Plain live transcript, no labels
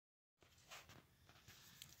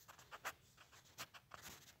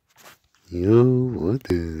Yo, what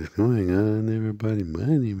is going on, everybody? My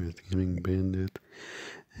name is Gaming Bandit,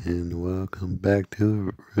 and welcome back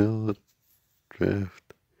to Real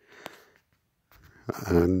Drift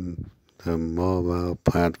on the mobile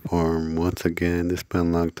platform. Once again, it's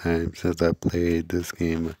been a long time since I played this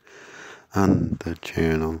game on the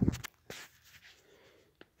channel.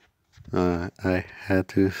 I had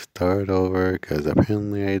to start over because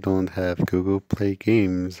apparently I don't have Google Play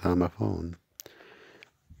Games on my phone.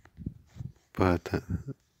 But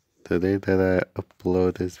the day that I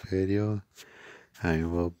upload this video, I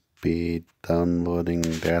will be downloading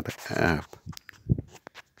that app.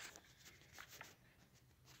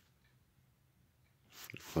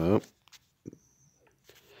 Well,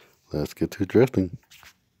 let's get to drifting.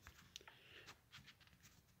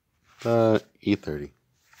 E30.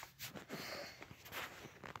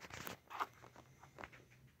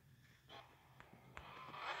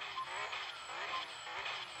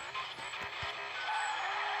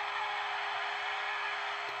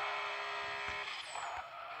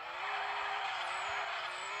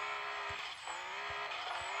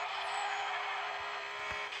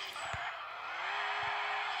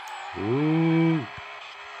 Ooh.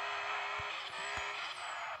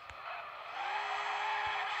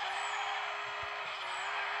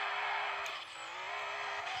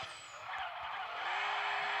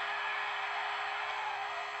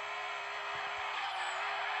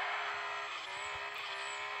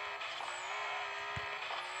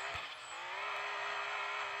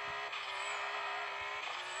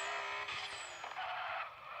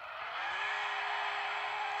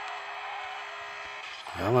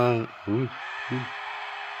 Come on. Ooh.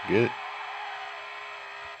 Get it.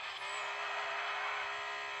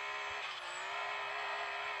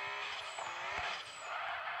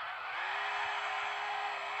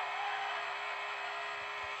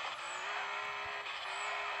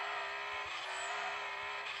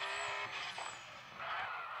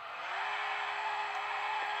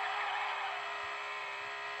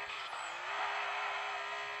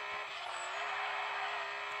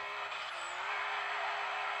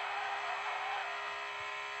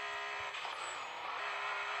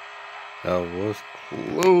 That was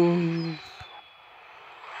close.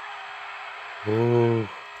 Oh.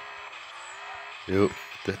 Yep.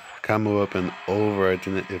 The combo up and over.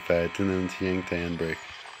 If I didn't yank the handbrake.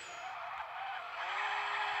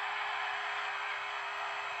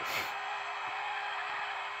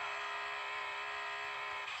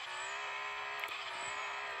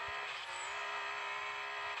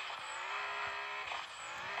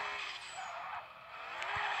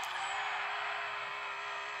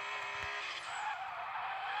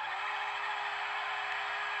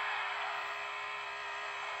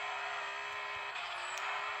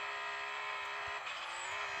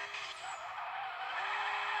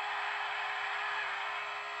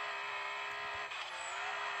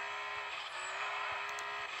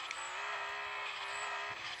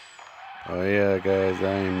 Oh yeah, guys,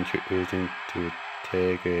 I am choosing to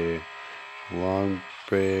take a long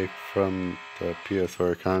break from the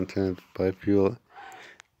PS4 content, but if you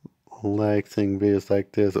like seeing videos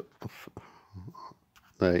like this,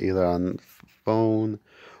 either on phone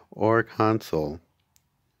or console,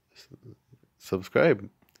 subscribe.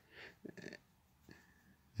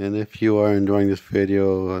 And if you are enjoying this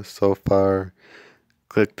video so far,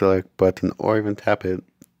 click the like button or even tap it.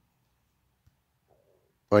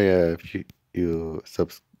 Oh yeah, if you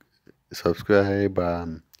subscribe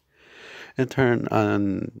and turn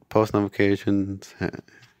on post notifications,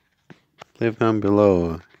 leave them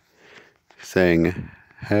below saying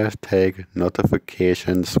hashtag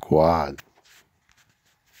notification squad.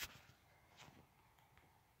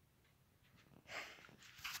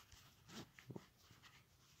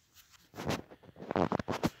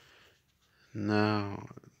 Now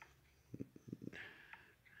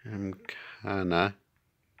I'm kinda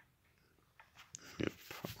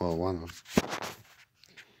one of them.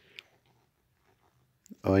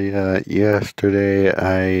 Oh yeah, yesterday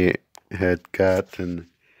I had gotten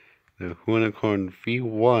the Unicorn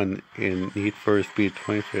V1 in Need for Speed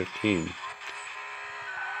 2015.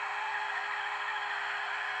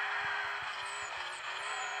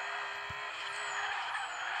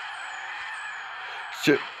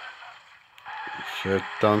 Shit,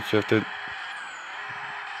 downshifted.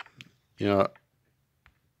 You know,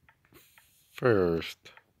 first,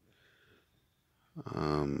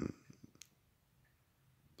 um,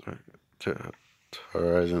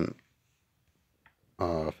 horizon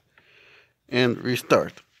off and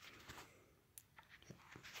restart.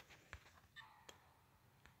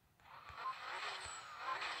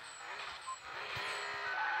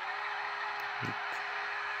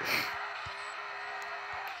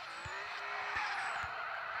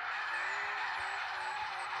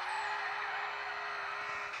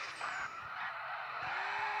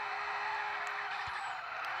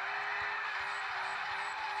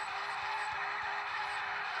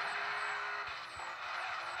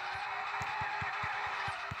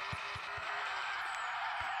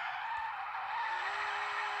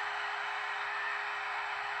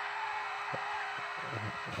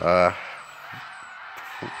 Uh,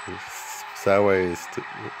 sideways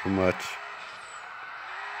too much.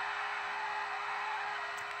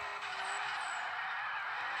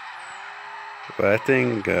 But I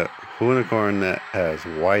think unicorn that has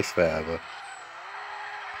Weissfab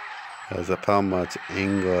has up how much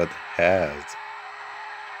England has.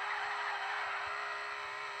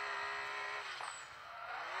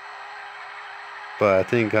 But I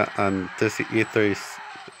think on this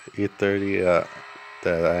E30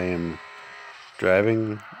 that I am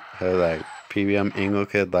driving has like PBM Engle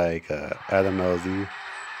kid like Adam LZ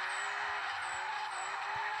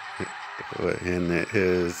in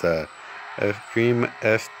his Extreme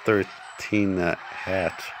S13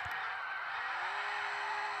 hatch.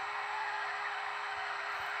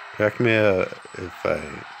 Correct me if I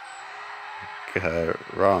got it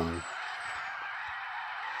wrong.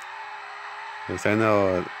 Because I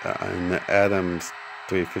know in Adam's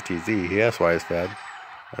 350Z he has Wisefab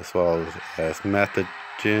as well as Method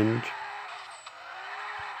Ginge.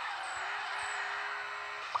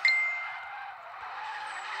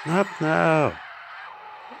 Not now.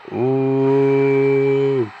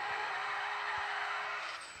 Ooh.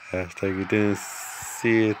 Hashtag you didn't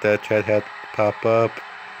see that chat had pop up.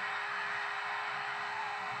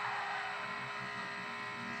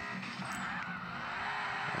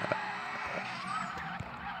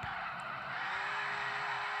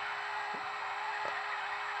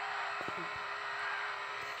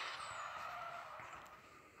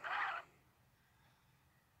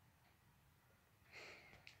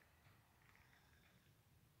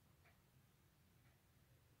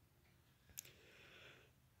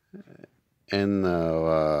 In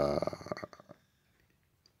the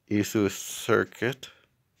ESU circuit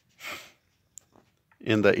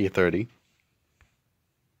in the E30.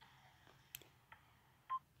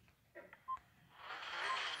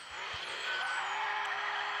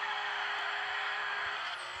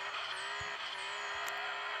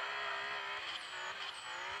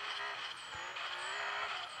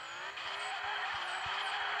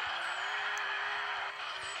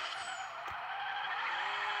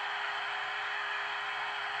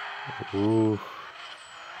 Ooh.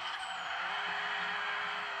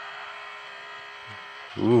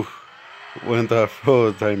 Ooh. Went off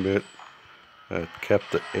road time bit.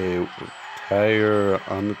 Kept a tire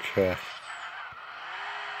on the track.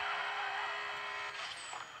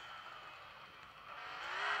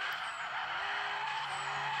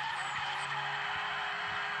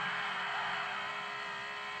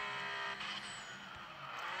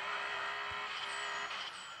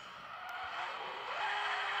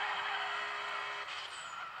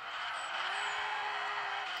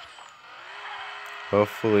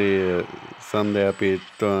 Hopefully someday I'll be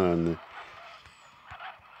done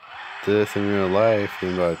this in real life,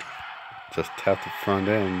 even though I just tap the front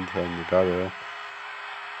end on the guardrail.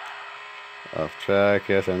 Off track,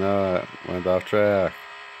 yes I know it went off track.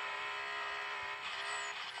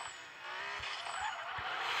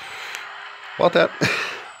 Wall tap.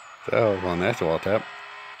 That was one nasty wall tap.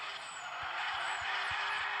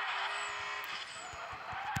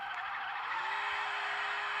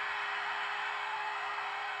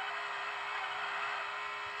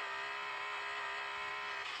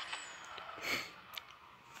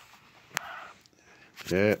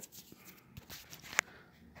 Yeah.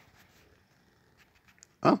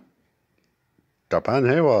 Oh. Japan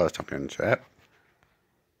Haywall Championship.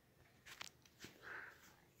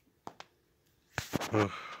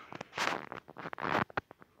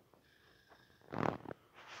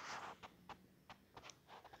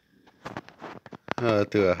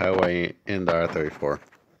 Do a highway in the R34.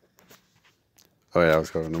 Oh yeah, I was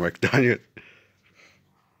going to work down here.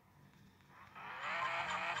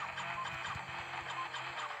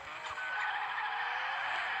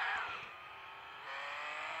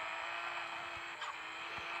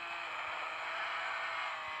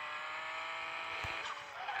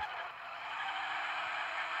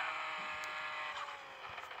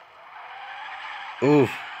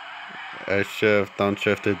 Oof. I should have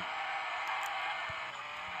downshifted.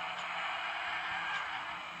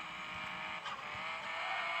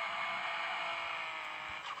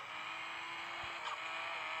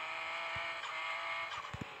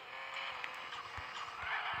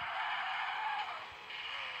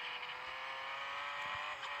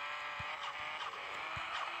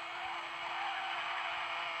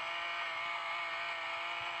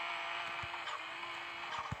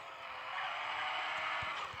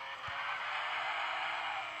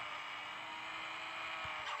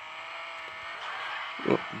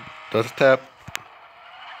 Oh, does a tap.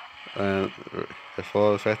 And it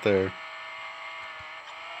follows right there.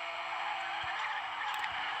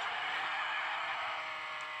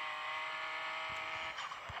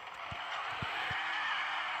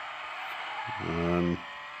 And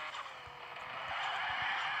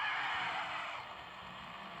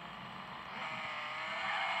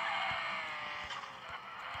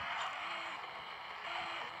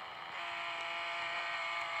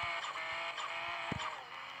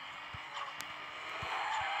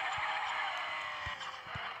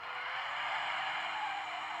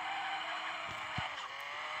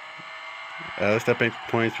I was stepping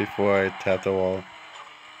points before I tapped the wall.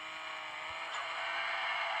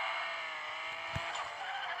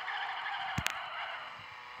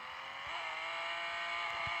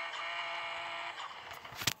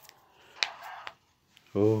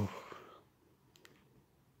 Oh.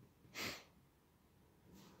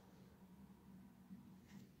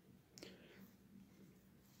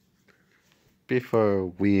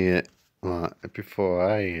 Before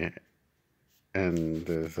I end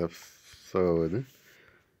this episode,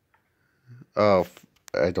 oh,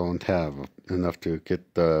 I don't have enough to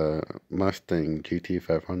get the Mustang GT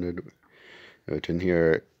 500, which in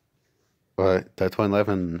here, but the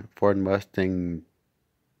 2011 Ford Mustang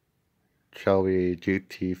Shelby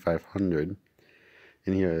GT 500.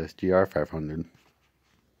 In here is GR 500.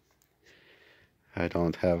 I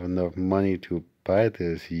don't have enough money to buy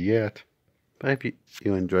this yet. But if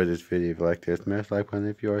you enjoyed this video, if you like this, smash like button.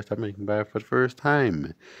 If you are something by for the first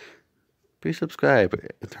time, please subscribe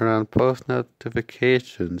and turn on post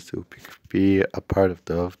notifications to be a part of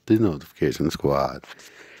the notification squad.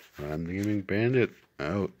 I'm the Gaming Bandit,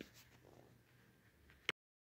 out.